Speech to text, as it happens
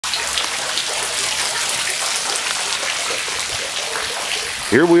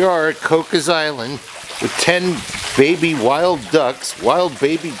Here we are at Kokas Island with 10 baby wild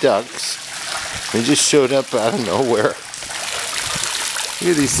baby ducks. They just showed up out of nowhere.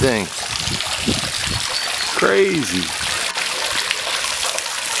 Look at these things. Crazy.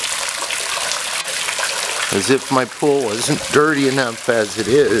 As if my pool wasn't dirty enough as it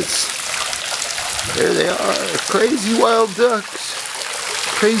is. There they are, crazy wild ducks.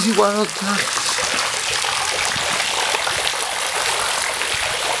 Crazy wild ducks.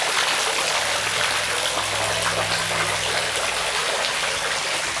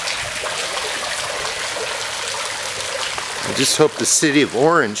 I just hope the city of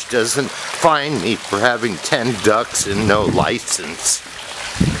Orange doesn't fine me for having 10 ducks and no license.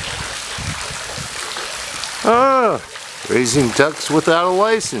 Ah, raising ducks without a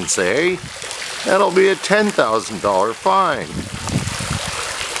license, eh? That'll be a $10,000 fine.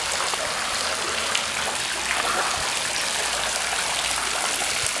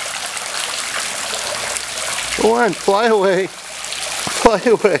 Go on, fly away. Fly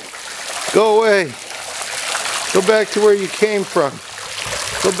away. Go away. Go back to where you came from.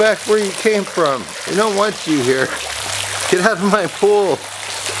 Go back where you came from. We don't want you here. Get out of my pool.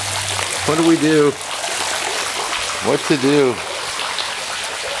 What do we do? What to do?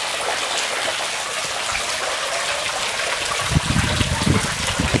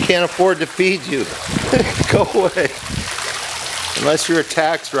 I can't afford to feed you. Go away. Unless you're a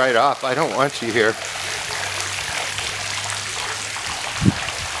tax write-off, I don't want you here.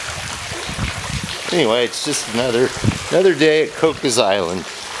 Anyway, it's just another day at Kokas Island.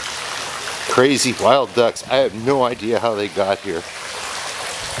 Crazy wild ducks. I have no idea how they got here.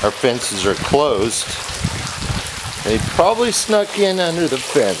 Our fences are closed. They probably snuck in under the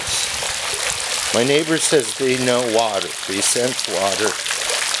fence. My neighbor says they know water. They sense water,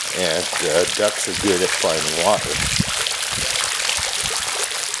 and ducks are good at finding water.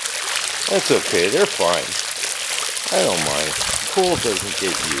 That's okay. They're fine. I don't mind. The pool doesn't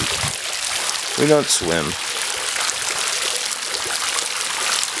get used. We don't swim.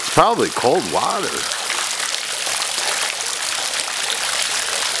 Probably cold water.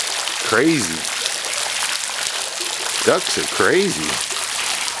 Crazy. Ducks are crazy.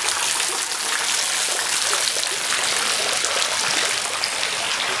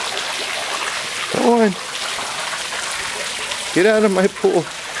 Come on. Get out of my pool.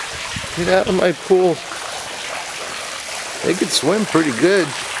 Get out of my pool. They can swim pretty good.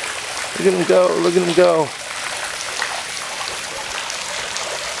 Look at him go, look at him go.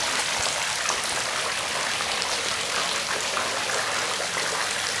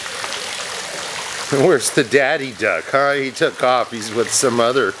 Where's the daddy duck, huh? He took off. He's with some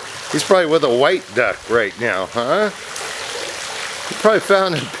other. He's probably with a white duck right now, huh? He probably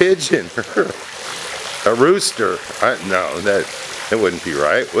found a pigeon or a rooster. No, that wouldn't be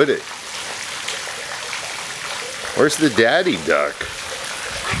right, would it? Where's the daddy duck?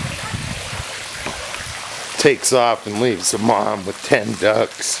 Takes off and leaves the mom with 10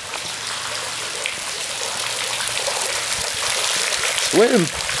 ducks. Swim,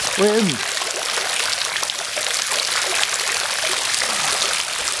 swim.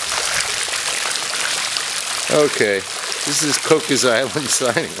 Okay, this is Kokas Island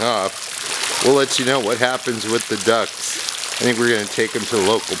signing off. We'll let you know what happens with the ducks. I think we're going to take them to the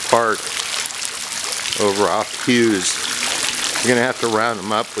local park over off Hughes. We're going to have to round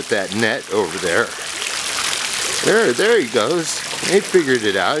them up with that net over there. There he goes. He figured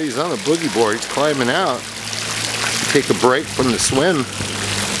it out. He's on the boogie board. He's climbing out. Take a break from the swim.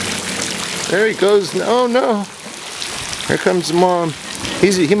 There he goes. Oh no. Here comes mom.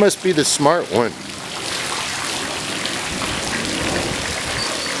 He must be the smart one.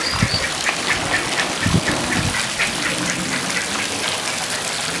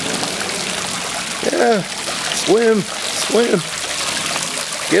 Yeah. Swim. Swim.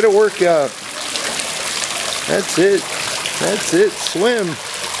 Get a workout. That's it. That's it. Swim.